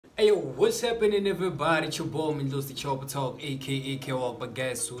Hey yo, what's happening everybody? It's your boy Mizo the Chopper Talk, aka K-Walk, but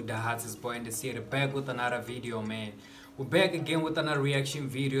guess who? The hottest boy in the city, back with another video, man. We're back again with another reaction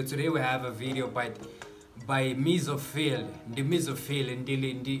video. Today we have a video by Mizo Phyll, the Mizo Phyll and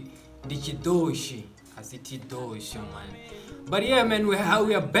the Chidoshi. I see Tidoshi, man. But yeah, man, we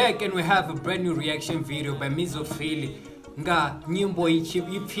are back and we have a brand new reaction video by Mizo Phyll. Nga nyimbo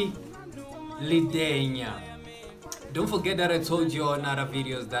ipi Lidenya. Don't forget that I told you on other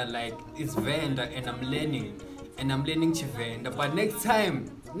videos that like it's Venda and I'm learning to Venda. But next time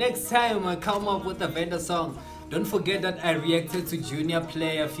I come up with a Venda song, don't forget that I reacted to Junior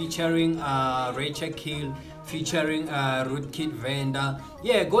Player featuring Rachel Kill featuring Rootkid Venda.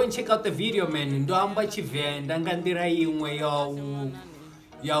 Yeah, go and check out the video, man. Ndo amba chivenda ngandira imwe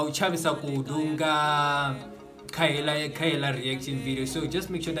ya uchavisa kudunga Kaila reaction video. So just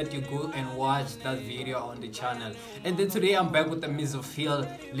make sure that you go and watch that video on the channel. And then today I'm back with the Mizophyll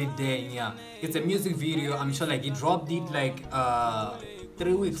Lidenya. It's a music video. I'm sure like he dropped it like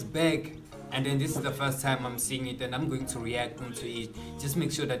 3 weeks back, and then this is the first time I'm seeing it and I'm going to react into it. Just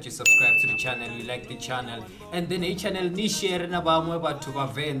make sure that you subscribe to the channel, you like the channel, and then a channel ni share na bamwe bathu ba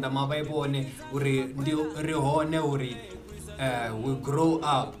venda mabaibone uri rihone uri we grow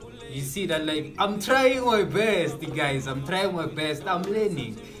up. You see that like I'm trying my best, guys. I'm trying my best. I'm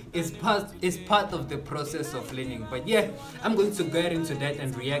learning. It's part of the process of learning. But yeah, I'm going to get into that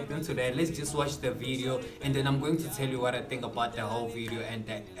and react into that. Let's just watch the video and then I'm going to tell you what I think about the whole video and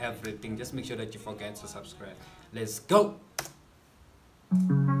everything. Just make sure that you forget to subscribe. Let's go.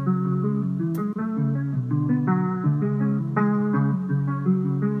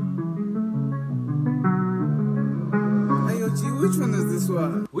 Which one is this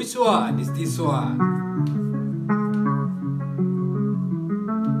one? Which one is this one?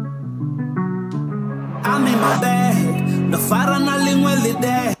 I'm in my bag, the fire and I ling well it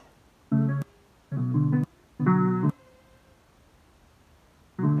there.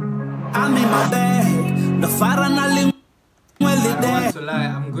 I'm in my bag, the fire and I ling well it there. I want to lie,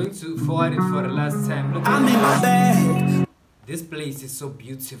 I'm going to forward it for the last time. Look, I'm in my bag. This place is so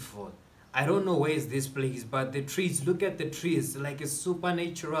beautiful. I don't know where is this place, but the trees, look at the trees, like it's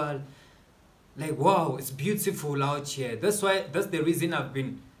supernatural. Like wow, it's beautiful out here. That's the reason I've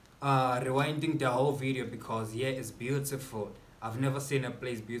been rewinding the whole video, because yeah, it's beautiful. I've never seen a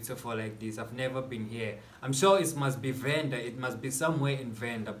place beautiful like this. I've never been here. I'm sure it must be Venda, it must be somewhere in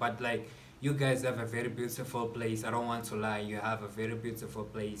Venda, but like you guys have a very beautiful place. I don't want to lie, you have a very beautiful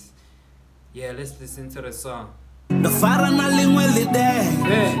place. Yeah, let's listen to the song. The fire and I ling well it there.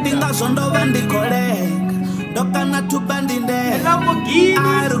 Dinga sondo bandi collect. Dokana to bandi there.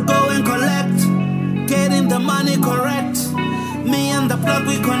 I'll go and collect. Getting the money correct. Me and the plug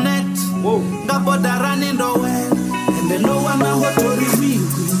we connect. The border running the well. And then no one know what to we.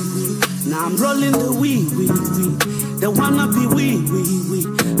 Now I'm rolling the we. They wanna be we.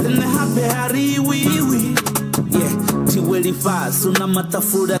 Then they have the hurry we. Yeah. Tiweli fast, una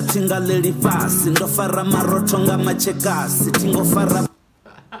matafura tinga leli fast. Ndofara marotonga machekasi. Tingo fara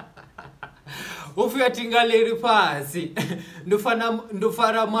Ufia tinga leli fast.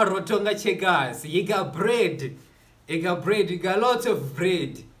 Ndofara marotonga chekasi. You got bread. You got lots of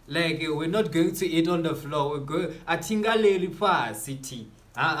bread. Like we're not going to eat on the floor. We're going atinga leli fast.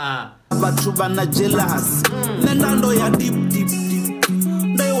 Bachuba na jealous. Nendando ya deep.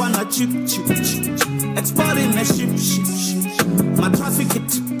 They wanna chip. Exporting a ship. My traffic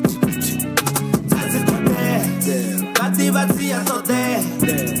it. That's it for there. Bati I thought there.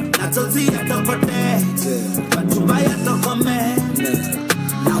 Natoti I thought for there. Batuba I thought for me.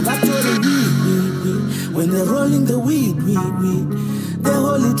 Now that's what they need. When they're rolling the weed. They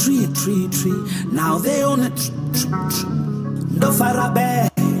hold a tree. Now they own a tree. No farabe.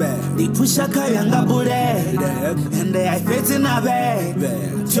 They push a kayanga bude. And they are fitting a bag.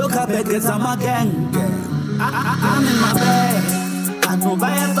 Choka beggars, I'm a gang. I'm in my bag. I know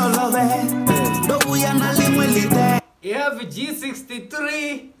by a dollar. Don't we are not living there. You have a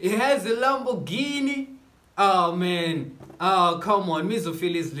G63. It has a Lamborghini. Oh man. Oh come on.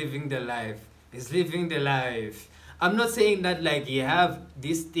 Mizophyll is living the life. He's living the life. I'm not saying that like he have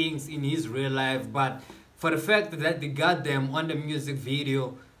these things in his real life, but for the fact that they got them on the music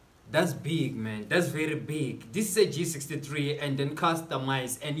video, that's big, man. That's very big. This is a G63 and then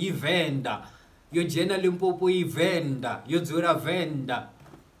customized and Venda. Your general Limpopo Venda. Your Zura Venda.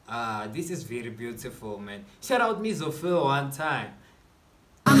 This is very beautiful, man. Shout out Mizo Phyll one time.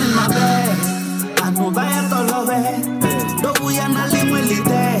 I'm in my bed. I'm over at all of it. Don't we are not living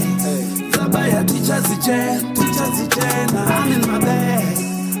there. Sabaya teachers I'm in my bed.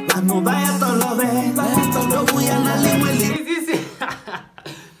 I'm over at all of it. Don't we are not living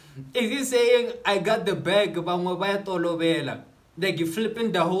Is he saying I got the bag like you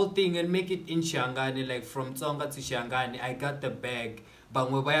flipping the whole thing and make it in Shangani, like from Tsonga to Shangani, I got the bag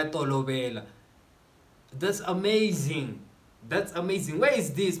That's amazing. That's amazing. Where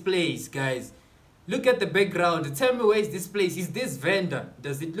is this place, guys? Look at the background. Tell me, where is this place? Is this Venda?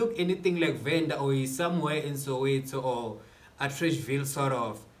 Does it look anything like Venda, or is somewhere in Soweto or at Trashville sort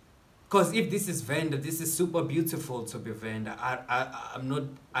of? Because if this is Venda, this is super beautiful to be Venda. I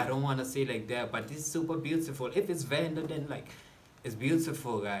don't want to say like that, but this is super beautiful. If it's Venda, then like it's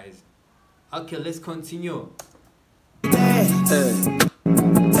beautiful, guys. Okay, let's continue.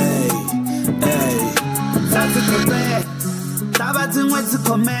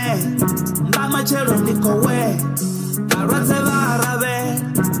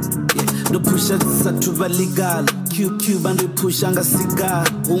 The pusha tsatuva legal QQ bandu pusha nga cigar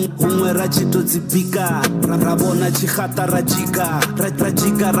umwe rachito dzibika rabona chihata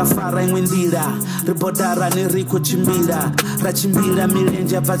rajika rafara imwe ndira ribodara neriko chimbira rachimbira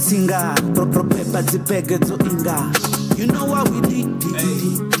milenje patsinga propepa dzipege dzo inga. You know what we did.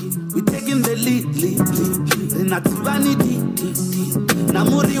 We taking the lead rinativani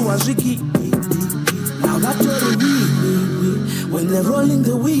namuri wazwiki. Now that's what we when they're rolling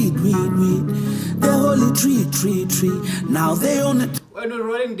the weed, the holy tree. Now they own it. When we're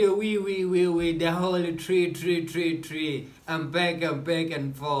rolling the weed, the holy tree. I'm back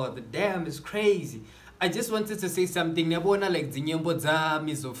and forth. Damn, it's crazy. I just wanted to say something. Nabona like Zinyembo za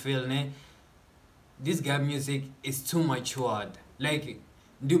Mizo Phyll, ne? This guy music is too matured. Like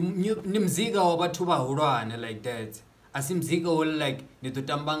the mziga wabatuba hurana like that. Asimzika wole like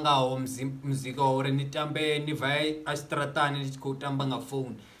nitotambanga o mzika ore nitambe nivai astratani nichikutambanga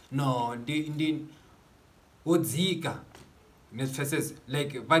phone. No, ndi wodzika. Nesfeses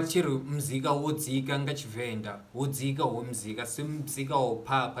like bachiru mzika wodzika ngachivenda. Wodzika wo mzika simzika wo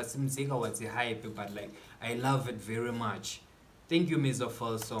papa simzika what's hype, but like I love it very much. Thank you Mizo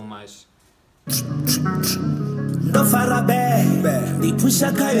Phyll so much. No farabe, the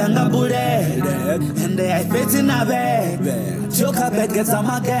pusha kayanga bure, and they fit in a bag. Joka bag gets on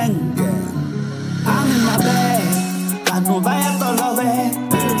my gang. I'm in my bag, I know by a dollar.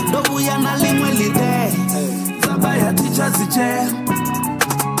 No, we are not living day. Zabaya teachers, the chair.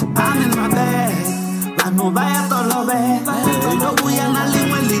 I'm in my bag, I know by a dollar. No, we are not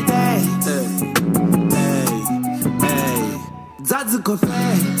living day. Hey, that's a coffee.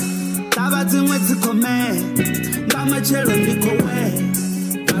 Tabatin went to come, Mama Cherry Nicoe,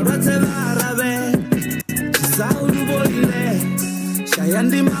 Paratella Arabe, Saudi Boline,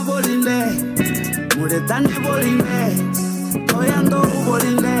 Shayandi Maboline, Muretani Boline, Toyando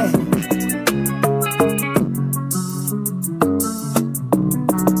Boline.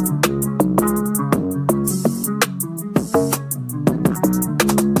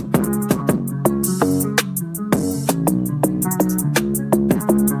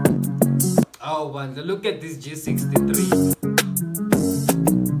 Look at this G63.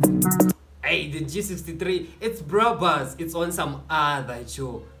 Hey, the G63, it's brothers. It's on some other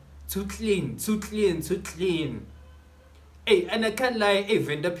show. Too clean. Hey, and I can't lie. Hey,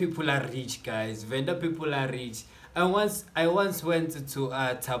 vendor people are rich, guys. Vendor people are rich. I once went to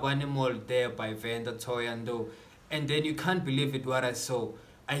Tabane Mall there by Vendor Toyando, and then you can't believe it what I saw.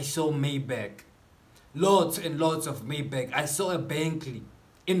 I saw Maybach. Lots and lots of Maybach. I saw a Bentley.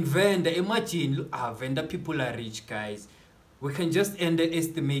 In Venda, imagine, Venda people are rich, guys. We can just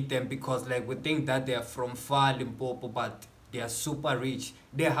underestimate them because like we think that they are from far Limpopo, but they are super rich.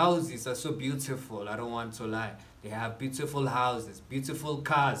 Their houses are so beautiful, I don't want to lie. They have beautiful houses, beautiful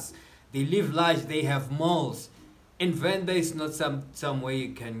cars. They live large, they have malls. In Venda is not somewhere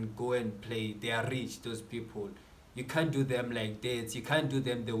you can go and play. They are rich, those people. You can't do them like that. You can't do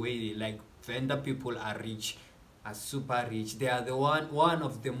them the way like Venda people are rich. Are super rich. They are the one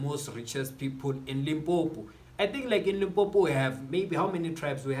of the most richest people in Limpopo. I think like in Limpopo we have maybe how many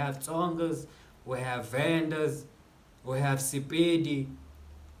tribes? We have Tsongas, we have Vendas, we have Sipedi,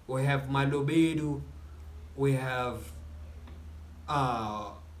 we have Malobedu, we have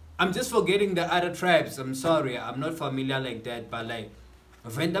I'm just forgetting the other tribes. I'm sorry, I'm not familiar like that, but like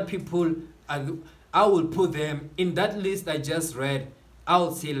Venda people I will put them in that list I just read. I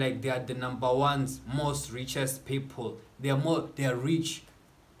would say like they are the #1 most richest people. They are rich.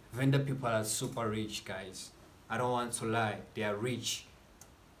 Venda people are super rich, guys. I don't want to lie. They are rich.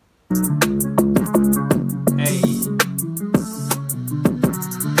 Hey.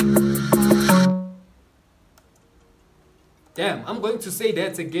 Damn, I'm going to say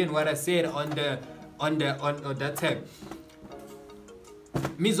that again what I said on that tag.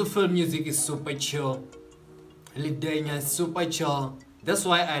 Mizo Phyll music is super chill. Lidenya is super chill. That's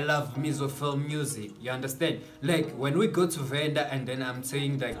why I love Mizophyll music, you understand? Like when we go to Venda and then I'm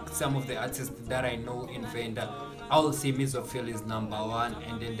saying like some of the artists that I know in Venda, I will say Mizophyll is #1,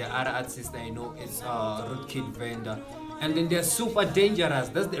 and then the other artist I know is Rootkid Venda. And then they're super dangerous.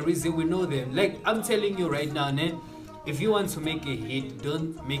 That's the reason we know them. Like I'm telling you right now, if you want to make a hit,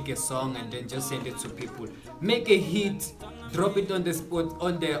 don't make a song and then just send it to people. Make a hit, drop it on the spot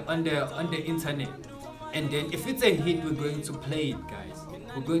on the internet. And then if it's a hit, we're going to play it, guys.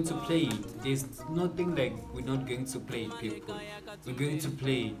 We're going to play it. There's nothing like we're not going to play it, people. We're going to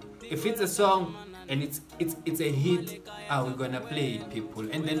play it. If it's a song and it's a hit, we're gonna play it, people.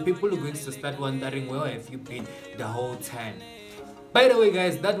 And then people are going to start wondering, where have you been the whole time? By the way,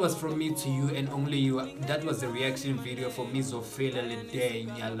 guys, that was from me to you and only you. That was the reaction video for Mizo Phyll,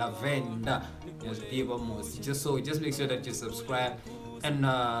 Lidenya, Lavender. Just make sure that you subscribe. And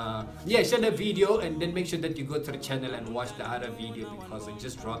yeah, share the video and then make sure that you go to the channel and watch the other video, because I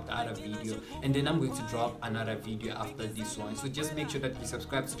just dropped the other video and then I'm going to drop another video after this one. So just make sure that you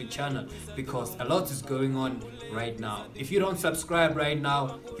subscribe to the channel, because a lot is going on right now. If you don't subscribe right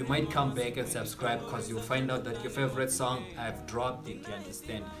now, you might come back and subscribe, because you'll find out that your favorite song, I've dropped it, you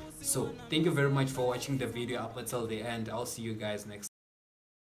understand? So thank you very much for watching the video up until the end. I'll see you guys next time.